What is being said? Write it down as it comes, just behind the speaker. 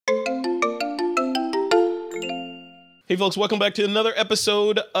Hey folks, welcome back to another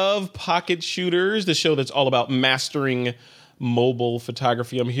episode of Pocket Shooters, the show that's all about mastering mobile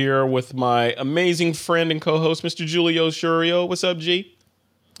photography. I'm here with my amazing friend and co-host, Mr. Julio Shurio. What's up, G?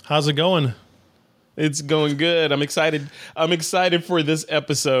 How's it going? It's going good. I'm excited. I'm excited for this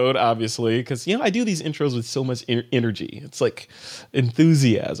episode, obviously, because I do these intros with so much energy. It's like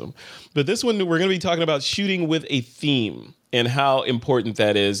enthusiasm. But this one, we're going to be talking about shooting with a theme and how important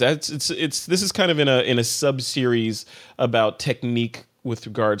that is. This is kind of in a sub series about technique with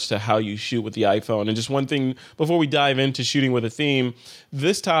regards to how you shoot with the iPhone. And just one thing before we dive into shooting with a theme,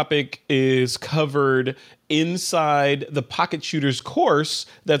 this topic is covered inside the Pocket Shooters course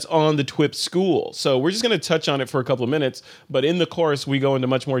that's on the TWIP school. So we're just going to touch on it for a couple of minutes, but in the course we go into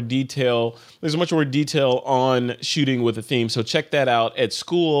much more detail. There's much more detail on shooting with a theme. So check that out at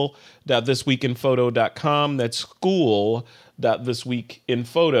school.thisweekinphoto.com. That's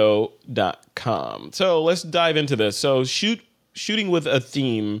school.thisweekinphoto.com. So let's dive into this. So shooting with a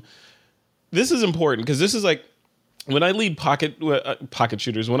theme. This is important because this is like when I lead pocket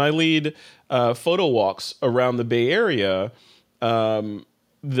shooters, when I lead photo walks around the Bay Area,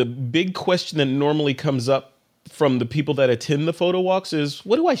 the big question that normally comes up from the people that attend the photo walks is,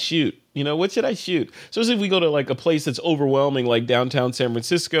 what do I shoot? What should I shoot? Especially if we go to like a place that's overwhelming, like downtown San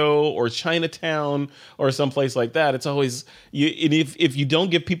Francisco or Chinatown or someplace like that. It's always, if you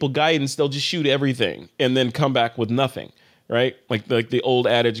don't give people guidance, they'll just shoot everything and then come back with nothing. Right? Like the old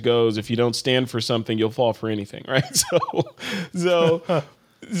adage goes, if you don't stand for something, you'll fall for anything, right? So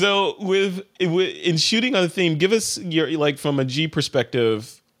with in shooting on a theme, give us your, like, from a G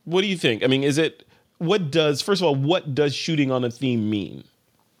perspective, what do you think? I mean, first of all, what does shooting on a theme mean?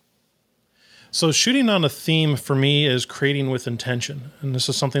 So shooting on a theme for me is creating with intention. And this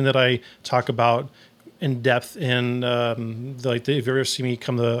is something that I talk about in depth in if you ever see me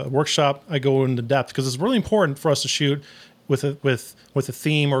come to the workshop, I go into depth because it's really important for us to shoot with a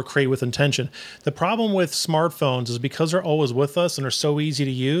theme or create with intention. The problem with smartphones is because they're always with us and they're so easy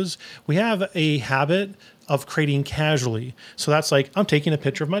to use, we have a habit of creating casually. So that's like, I'm taking a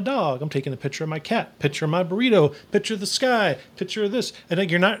picture of my dog, I'm taking a picture of my cat, picture of my burrito, picture of the sky, picture of this. And like,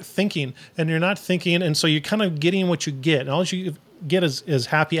 you're not thinking, and so you're kind of getting what you get. And all you get is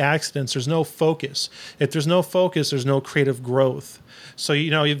happy accidents. There's no focus. If there's no focus, there's no creative growth. So,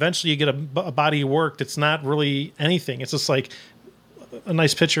 eventually you get a body of work that's not really anything. It's just like a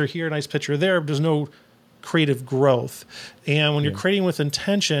nice picture here, a nice picture there. But there's no creative growth. And when you're creating with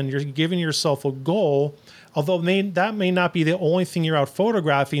intention, you're giving yourself a goal, although that may not be the only thing you're out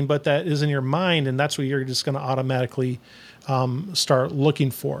photographing, but that is in your mind, and that's what you're just going to automatically start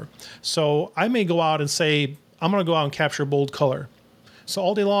looking for. So I may go out and say, I'm going to go out and capture bold color. So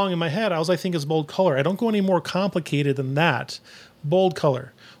all day long in my head, all I think is bold color. I don't go any more complicated than that. Bold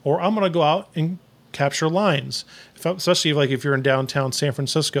color. Or I'm going to go out and capture lines, especially if you're in downtown San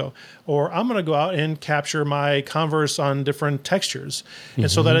Francisco. Or I'm going to go out and capture my Converse on different textures. Mm-hmm.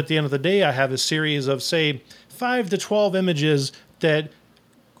 And so that at the end of the day, I have a series of, say, 5 to 12 images that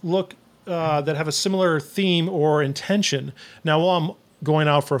look that have a similar theme or intention. Now, while I'm going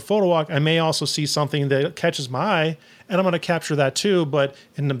out for a photo walk, I may also see something that catches my eye, and I'm going to capture that too. But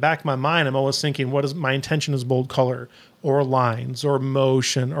in the back of my mind, I'm always thinking, my intention is bold color or lines or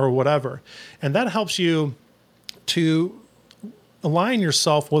motion or whatever. And that helps you to align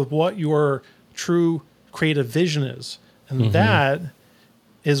yourself with what your true creative vision is. And that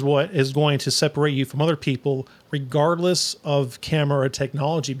is what is going to separate you from other people, regardless of camera or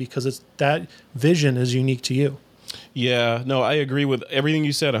technology, because that vision is unique to you. Yeah, no, I agree with everything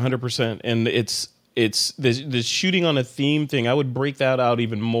you said 100%. And it's the shooting on a theme thing. I would break that out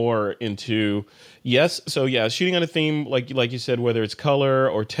even more into, shooting on a theme, like you said, whether it's color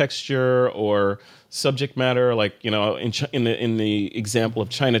or texture or subject matter, like, in the example of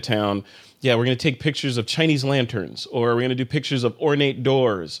Chinatown. Yeah, we're going to take pictures of Chinese lanterns, or we're going to do pictures of ornate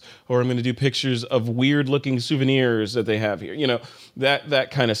doors, or I'm going to do pictures of weird-looking souvenirs that they have here. That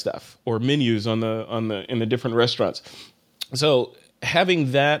kind of stuff, or menus in the different restaurants. So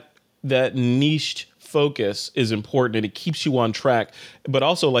having that niched focus is important, and it keeps you on track. But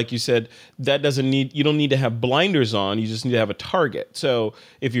also, like you said, you don't need to have blinders on. You just need to have a target. So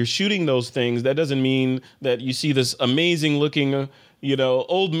if you're shooting those things, that doesn't mean that you see this amazing looking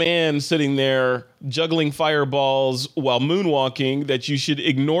old man sitting there juggling fireballs while moonwalking, that you should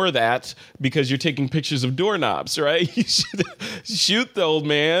ignore that because you're taking pictures of doorknobs, right? You should shoot the old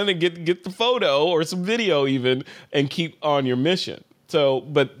man and get the photo or some video even, and keep on your mission. So,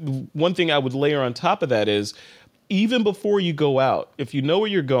 but one thing I would layer on top of that is, even before you go out, if you know where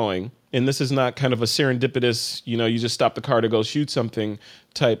you're going, and this is not kind of a serendipitous, you just stop the car to go shoot something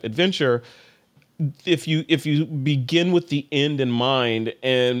type adventure, if you begin with the end in mind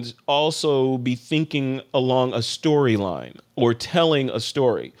and also be thinking along a storyline or telling a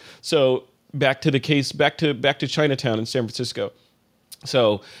story. So back to the case, back to Chinatown in San Francisco.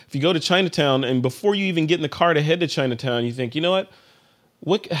 So if you go to Chinatown and before you even get in the car to head to Chinatown, you think, you know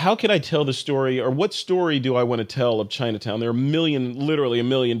what, how can I tell the story, or what story do I want to tell of Chinatown? There are literally a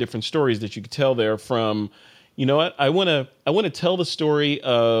million different stories that you could tell there from, you know what, I want to tell the story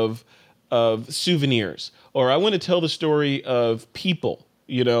of souvenirs, or I want to tell the story of people,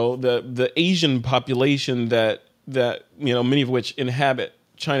 you know, the Asian population that you know, many of which inhabit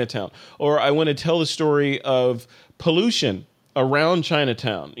Chinatown, or I want to tell the story of pollution around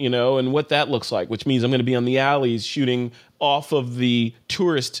Chinatown, you know, and what that looks like, which means I'm going to be on the alleys shooting off of the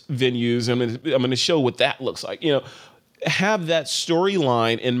tourist venues. I'm going to show what that looks like, you know, have that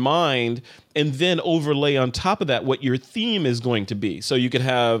storyline in mind, and then overlay on top of that what your theme is going to be. So you could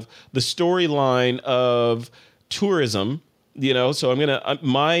have the storyline of tourism, you know, so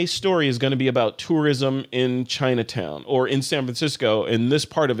my story is going to be about tourism in Chinatown or in San Francisco, and this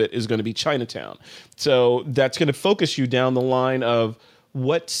part of it is going to be Chinatown. So that's going to focus you down the line of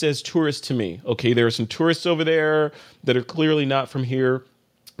what says tourist to me. Okay, there are some tourists over there that are clearly not from here.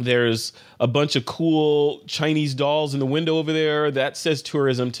 There's a bunch of cool Chinese dolls in the window over there. That says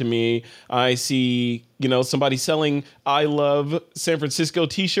tourism to me. I see, you know, somebody selling I love San Francisco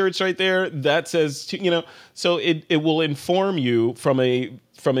t-shirts right there. That says, you know, so it will inform you from a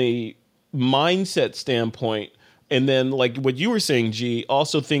mindset standpoint. And then like what you were saying, G,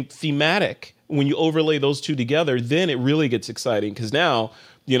 also think thematic. When you overlay those two together, then it really gets exciting, because now,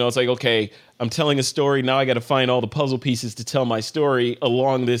 you know, it's like, okay, I'm telling a story. Now I got to find all the puzzle pieces to tell my story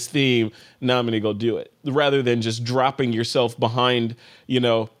along this theme. Now I'm going to go do it, rather than just dropping yourself behind, you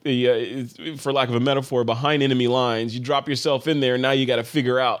know, for lack of a metaphor, behind enemy lines. You drop yourself in there. Now you got to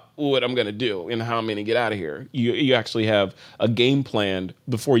figure out what I'm going to do and how I'm going to get out of here. You actually have a game plan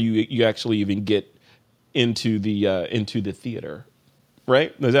before you actually even get into the theater,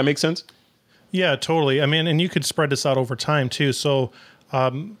 right? Does that make sense? Yeah, totally. I mean, and you could spread this out over time too. So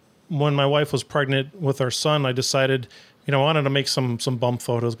when my wife was pregnant with our son, I decided, you know, I wanted to make some bump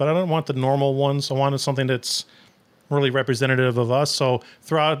photos, but I don't want the normal ones. I wanted something that's really representative of us. So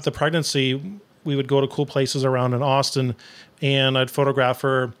throughout the pregnancy, we would go to cool places around in Austin, and I'd photograph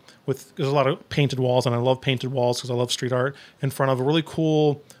her there's a lot of painted walls, and I love painted walls because I love street art, in front of a really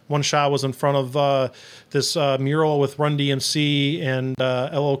cool. One shot was in front of this mural with Run DMC and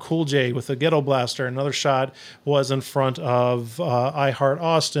LL Cool J with a ghetto blaster. Another shot was in front of I Heart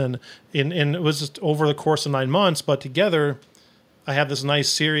Austin. And it was just over the course of 9 months, but together I have this nice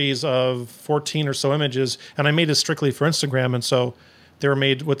series of 14 or so images, and I made it strictly for Instagram. And so they were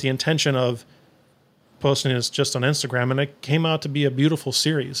made with the intention of posting this just on Instagram, and it came out to be a beautiful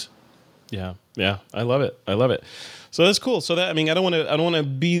series. Yeah. I love it. So that's cool. So that, I mean, I don't want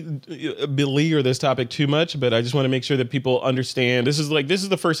to beleaguer this topic too much, but I just want to make sure that people understand this is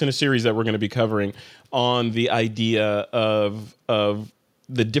the first in a series that we're going to be covering on the idea of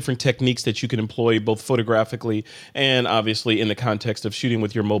the different techniques that you can employ both photographically and obviously in the context of shooting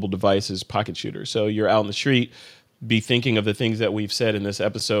with your mobile devices, pocket shooters. So you're out in the street, be thinking of the things that we've said in this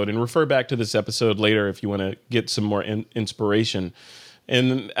episode, and refer back to this episode later if you want to get some more inspiration.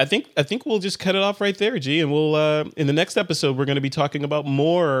 And I think we'll just cut it off right there, G. And we'll in the next episode we're going to be talking about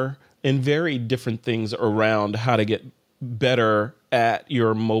more and very different things around how to get better at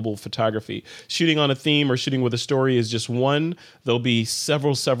your mobile photography. Shooting on a theme or shooting with a story is just one. There'll be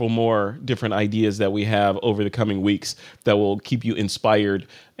several more different ideas that we have over the coming weeks that will keep you inspired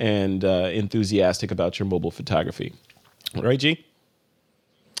and enthusiastic about your mobile photography. All right, G?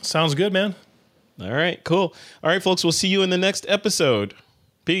 Sounds good, man. All right, cool. All right, folks, we'll see you in the next episode.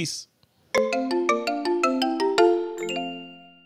 Peace.